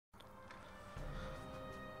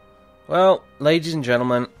Well, ladies and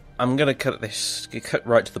gentlemen, I'm going to cut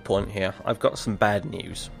right to the point here. I've got some bad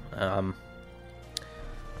news.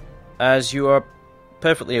 As you are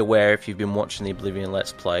perfectly aware if you've been watching the Oblivion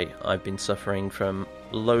Let's Play, I've been suffering from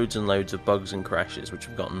loads and loads of bugs and crashes, which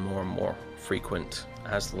have gotten more and more frequent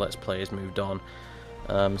as the Let's Play has moved on,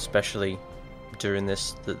 especially during the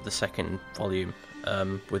second volume,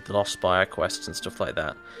 with the Lost Spire quests and stuff like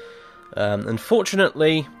that.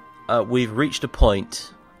 Unfortunately, we've reached a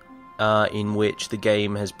point in which the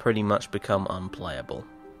game has pretty much become unplayable.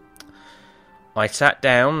 I sat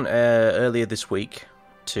down earlier this week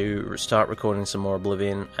to start recording some more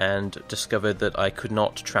Oblivion and discovered that I could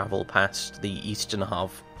not travel past the eastern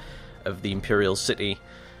half of the Imperial City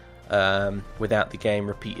without the game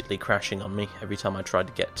repeatedly crashing on me every time I tried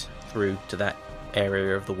to get through to that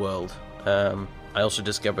area of the world. I also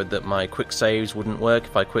discovered that my quick saves wouldn't work.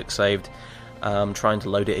 If I quick saved, trying to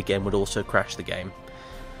load it again would also crash the game.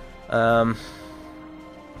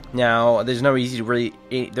 Now, there's no easy way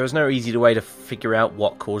to figure out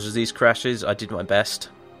what causes these crashes. I did my best,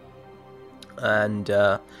 and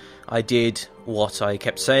I did what I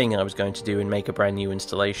kept saying I was going to do and make a brand new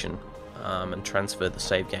installation, and transfer the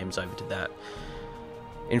save games over to that.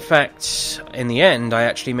 In fact, in the end, I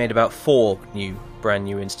actually made about 4 brand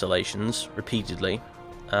new installations repeatedly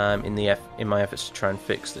in my efforts to try and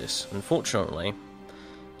fix this. Unfortunately,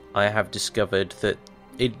 I have discovered that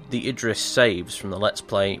the Idris saves from the Let's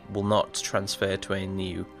Play will not transfer to a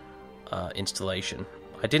new installation.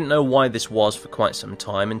 I didn't know why this was for quite some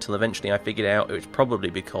time until eventually I figured out it was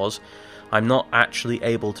probably because I'm not actually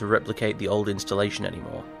able to replicate the old installation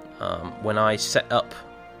anymore. When I set up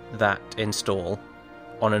that install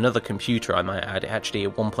on another computer, I might add, it actually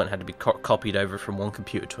at one point had to be copied over from one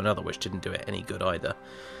computer to another, which didn't do it any good either.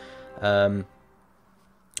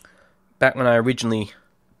 Back when I originally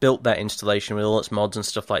built that installation with all its mods and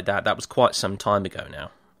stuff like that, that was quite some time ago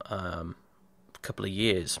now. A couple of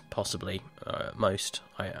years, possibly, most,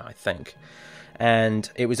 I think. And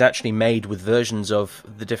it was actually made with versions of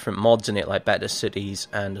the different mods in it, like Better Cities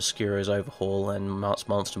and Oscura's Overhaul and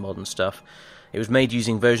Monster Mod and stuff. It was made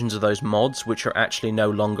using versions of those mods, which are actually no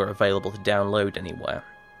longer available to download anywhere.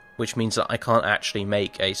 Which means that I can't actually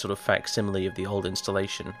make a sort of facsimile of the old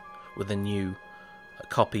installation with a new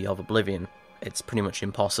copy of Oblivion. It's pretty much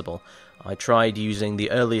impossible. I tried using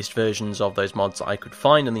the earliest versions of those mods that I could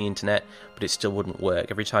find on the internet, but it still wouldn't work.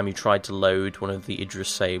 Every time you tried to load one of the Idris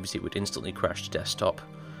saves, it would instantly crash to desktop.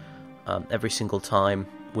 Every single time,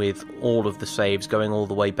 with all of the saves going all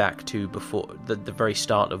the way back to before the very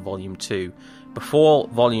start of Volume 2. Before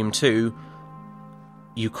Volume 2,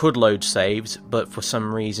 you could load saves, but for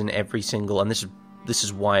some reason every single... and this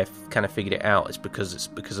is why I've kind of figured it out. It's because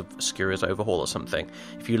of Oscura's Overhaul or something.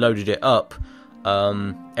 If you loaded it up,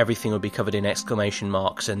 everything would be covered in exclamation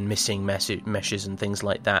marks and missing meshes and things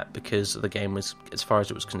like that, because the game was, as far as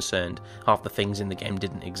it was concerned, half the things in the game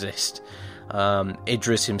didn't exist.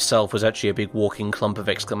 Idris himself was actually a big walking clump of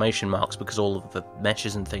exclamation marks because all of the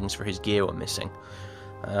meshes and things for his gear were missing.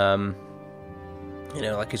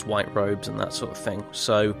 Like his white robes and that sort of thing.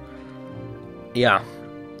 So, yeah.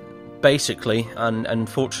 Basically, and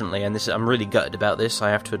unfortunately, and I'm really gutted about this, I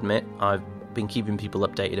have to admit, I've been keeping people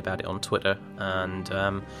updated about it on Twitter, and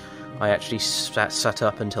I actually sat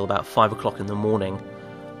up until about 5 o'clock in the morning,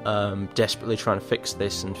 desperately trying to fix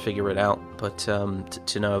this and figure it out, but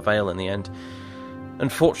to no avail in the end.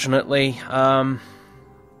 Unfortunately,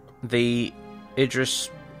 the Idris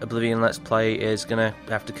Oblivion Let's Play is going to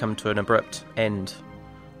have to come to an abrupt end,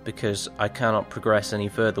 because I cannot progress any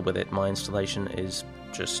further with it. My installation is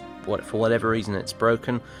just, for whatever reason, it's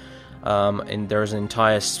broken, and there is an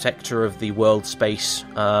entire sector of the world space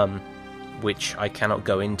which I cannot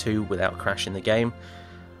go into without crashing the game,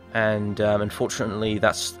 and unfortunately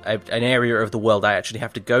that's an area of the world I actually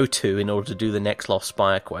have to go to in order to do the next Lost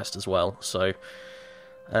Spire quest as well. So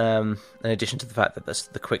in addition to the fact that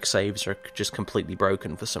the quick saves are just completely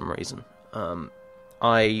broken for some reason,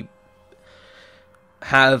 I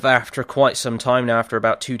have, after quite some time now, after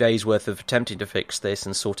about 2 days worth of attempting to fix this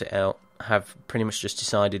and sort it out, have pretty much just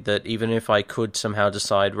decided that even if I could somehow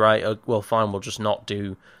decide, right, well fine, we'll just not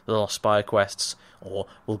do the Lost Spire quests, or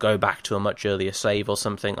we'll go back to a much earlier save or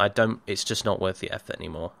something, it's just not worth the effort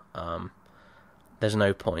anymore. There's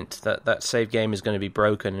no point. That save game is going to be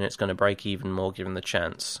broken, and it's going to break even more given the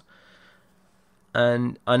chance.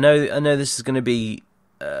 And I know this is going to be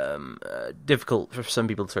difficult for some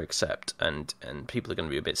people to accept, and people are going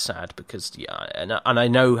to be a bit sad because, yeah, and I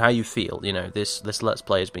know how you feel. This Let's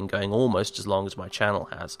Play has been going almost as long as my channel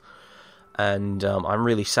has, and I'm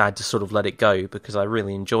really sad to sort of let it go because I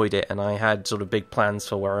really enjoyed it, and I had sort of big plans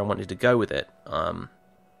for where I wanted to go with it.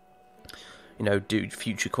 do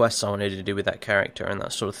future quests I wanted to do with that character and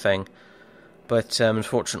that sort of thing. But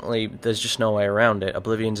unfortunately, there's just no way around it.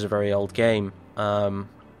 Oblivion's a very old game, and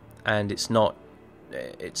it's not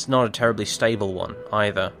a terribly stable one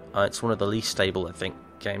either. It's one of the least stable, I think,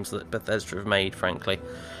 games that Bethesda have made, frankly.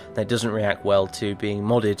 That doesn't react well to being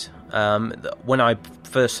modded. When I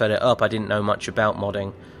first set it up, I didn't know much about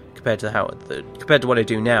modding compared to what I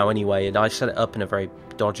do now, anyway. And I set it up in a very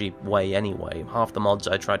dodgy way, anyway. Half the mods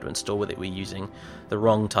I tried to install with it were using the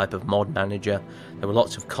wrong type of mod manager. There were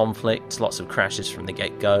lots of conflicts, lots of crashes from the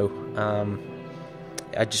get-go.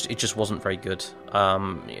 It just wasn't very good.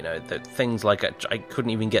 Things like I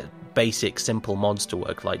couldn't even get basic, simple mods to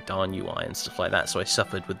work, like Darn UI and stuff like that, so I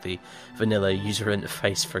suffered with the vanilla user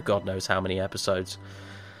interface for God knows how many episodes.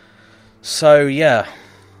 So, yeah.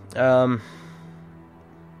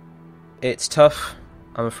 It's tough,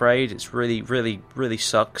 I'm afraid. It's really, really, really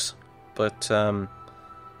sucks. But, the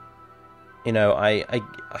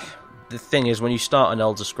thing is, when you start an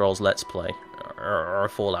Elder Scrolls Let's Play, or a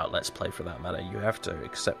Fallout Let's Play for that matter, you have to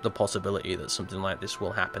accept the possibility that something like this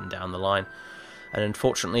will happen down the line. And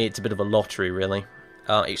unfortunately, it's a bit of a lottery, really.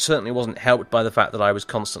 It certainly wasn't helped by the fact that I was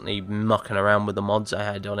constantly mucking around with the mods I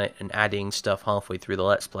had on it and adding stuff halfway through the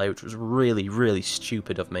Let's Play, which was really, really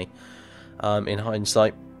stupid of me, in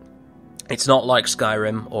hindsight. It's not like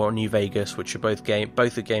Skyrim or New Vegas, which are both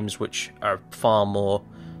are games which are far more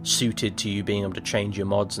suited to you being able to change your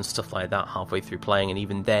mods and stuff like that halfway through playing, and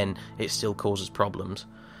even then, it still causes problems.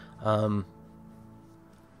 I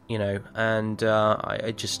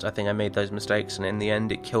think I made those mistakes, and in the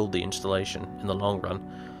end it killed the installation in the long run.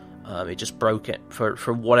 It just broke it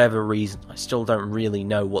for whatever reason. I still don't really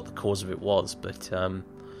know what the cause of it was, but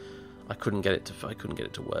I couldn't get it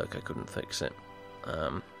to work. I couldn't fix it.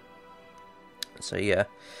 So yeah,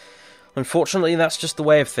 unfortunately, that's just the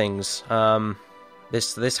way of things.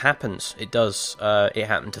 This happens. It does. It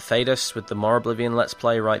happened to Thedas with the More Oblivion Let's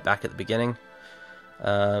Play right back at the beginning.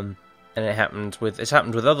 And it's happened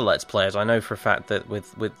with other Let's Players. I know for a fact that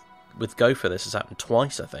with Gopher, this has happened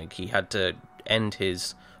twice, I think. He had to end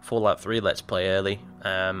his Fallout 3 Let's Play early,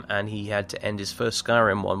 and he had to end his first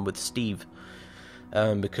Skyrim one with Steve,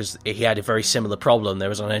 because he had a very similar problem. There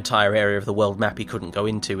was an entire area of the world map he couldn't go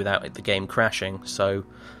into without the game crashing. So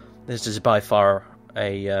this is by far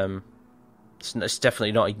it's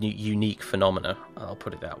definitely not a unique phenomena, I'll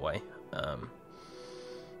put it that way.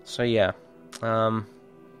 So yeah, I'm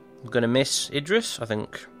going to miss Idris. I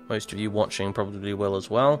think most of you watching probably will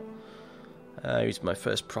as well. He's my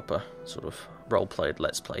first proper sort of role-played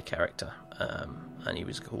Let's Play character, and he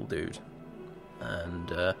was a cool dude.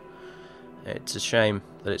 And it's a shame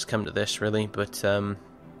that it's come to this, really, but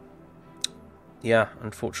yeah,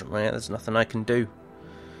 unfortunately, there's nothing I can do.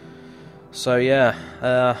 So yeah,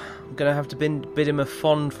 I'm going to have to bid him a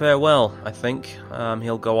fond farewell, I think.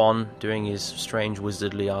 He'll go on doing his strange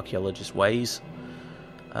wizardly archaeologist ways.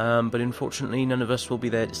 But unfortunately, none of us will be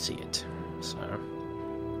there to see it. So,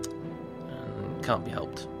 can't be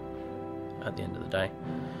helped at the end of the day.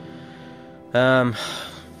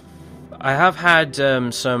 I have had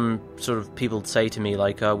some sort of people say to me,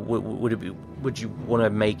 like, would you want to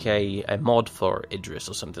make a mod for Idris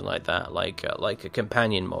or something like that, like a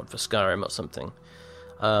companion mod for Skyrim or something?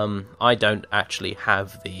 I don't actually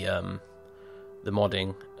have the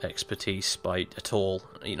modding expertise at all,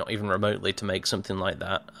 not even remotely, to make something like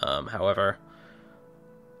that. However,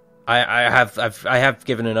 I have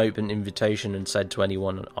given an open invitation and said to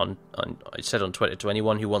anyone on Twitter, to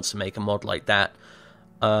anyone who wants to make a mod like that,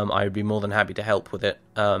 I would be more than happy to help with it,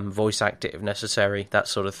 voice act it if necessary, that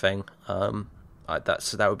sort of thing.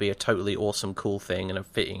 That would be a totally awesome, cool thing, and a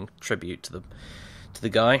fitting tribute to the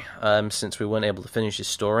guy, since we weren't able to finish his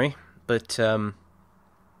story. But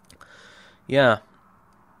yeah.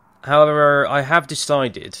 However, I have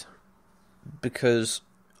decided, because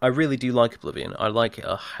I really do like Oblivion, I like it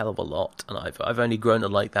a hell of a lot, and I've only grown to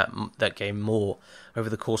like that game more over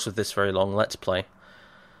the course of this very long Let's Play.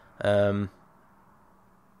 I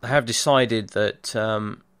have decided that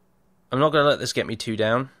I'm not going to let this get me too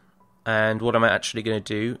down, and what I'm actually going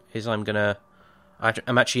to do is I'm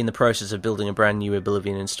actually in the process of building a brand new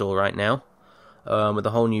Oblivion install right now, with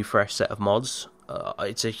a whole new fresh set of mods.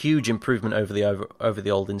 It's a huge improvement over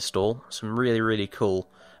the old install. Some really, really cool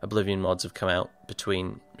Oblivion mods have come out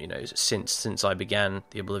between, since I began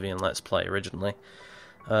the Oblivion Let's Play originally.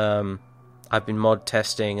 I've been mod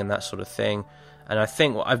testing and that sort of thing, and I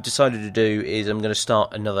think what I've decided to do is I'm going to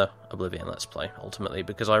start another Oblivion Let's Play, ultimately,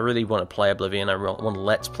 because I really want to play Oblivion. I want to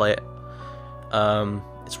Let's Play it.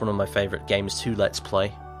 It's one of my favourite games to Let's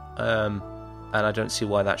Play. And I don't see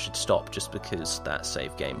why that should stop just because that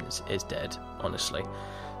save game is dead, honestly.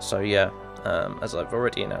 So yeah, as I've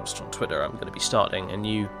already announced on Twitter, I'm going to be starting a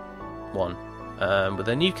new one with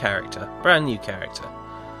a new character, brand new character,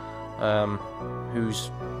 whose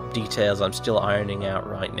details I'm still ironing out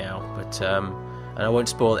right now, but and I won't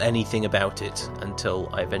spoil anything about it until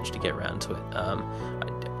I eventually get around to it.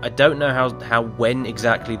 I don't know when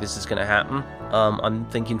exactly this is going to happen. I'm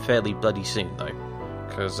thinking fairly bloody soon though,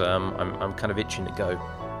 because I'm kind of itching to go,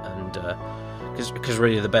 and because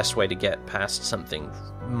really the best way to get past something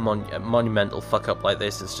monumental fuck up like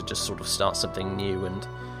this is to just sort of start something new and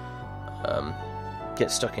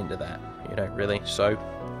get stuck into that, really. So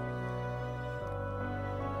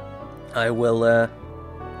I will,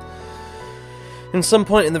 in some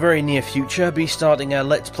point in the very near future, be starting a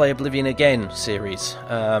Let's Play Oblivion Again series.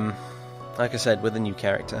 Like I said, with a new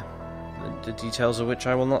character. The details of which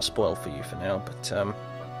I will not spoil for you for now, but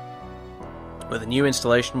with a new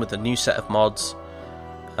installation, with a new set of mods,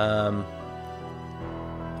 and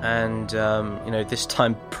this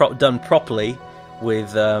time done properly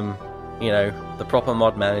with the proper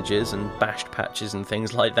mod managers and bashed patches and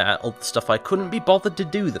things like that, all the stuff I couldn't be bothered to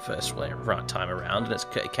do the first time around, and it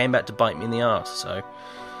came back to bite me in the arse. So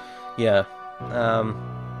yeah,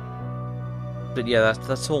 but yeah,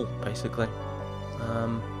 that's all basically.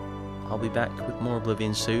 I'll be back with more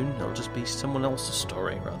Oblivion soon. It'll just be someone else's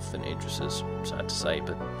story rather than Idris's. Sad to say,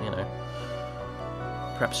 but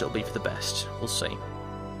perhaps it'll be for the best. We'll see. Is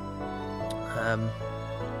there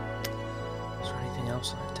anything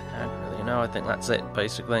else I'd like to add? Really, no. I think that's it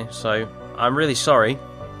basically. So I'm really sorry.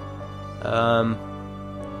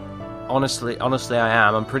 Honestly, I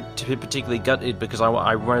am. I'm particularly gutted because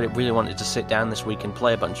I really wanted to sit down this week and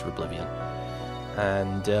play a bunch of Oblivion,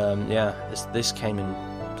 and yeah, this came and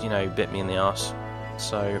bit me in the arse.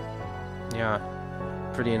 So yeah,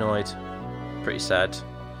 pretty annoyed, pretty sad.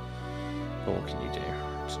 But what can you do?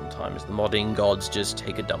 Sometimes the modding gods just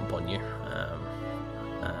take a dump on you,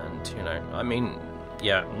 and I mean,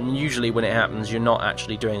 yeah. Usually when it happens, you're not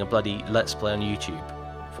actually doing a bloody Let's Play on YouTube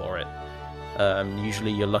for it.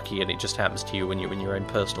 Usually you're lucky and it just happens to you when you're in your own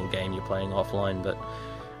personal game, you're playing offline. But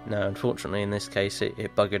no, unfortunately in this case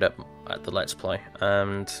it buggered up at the Let's Play,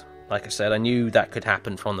 and like I said, I knew that could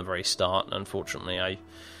happen from the very start. Unfortunately, I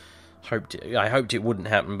hoped it wouldn't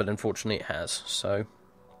happen, but unfortunately it has. So,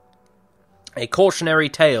 a cautionary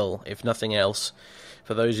tale, if nothing else,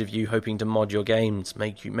 for those of you hoping to mod your games.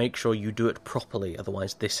 Make sure you do it properly,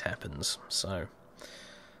 otherwise this happens. So,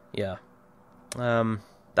 yeah,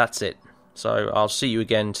 that's it. So I'll see you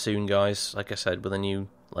again soon, guys. Like I said, with a new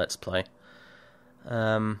Let's Play.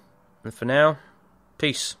 And for now,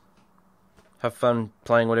 peace. Have fun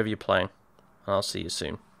playing whatever you're playing. I'll see you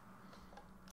soon.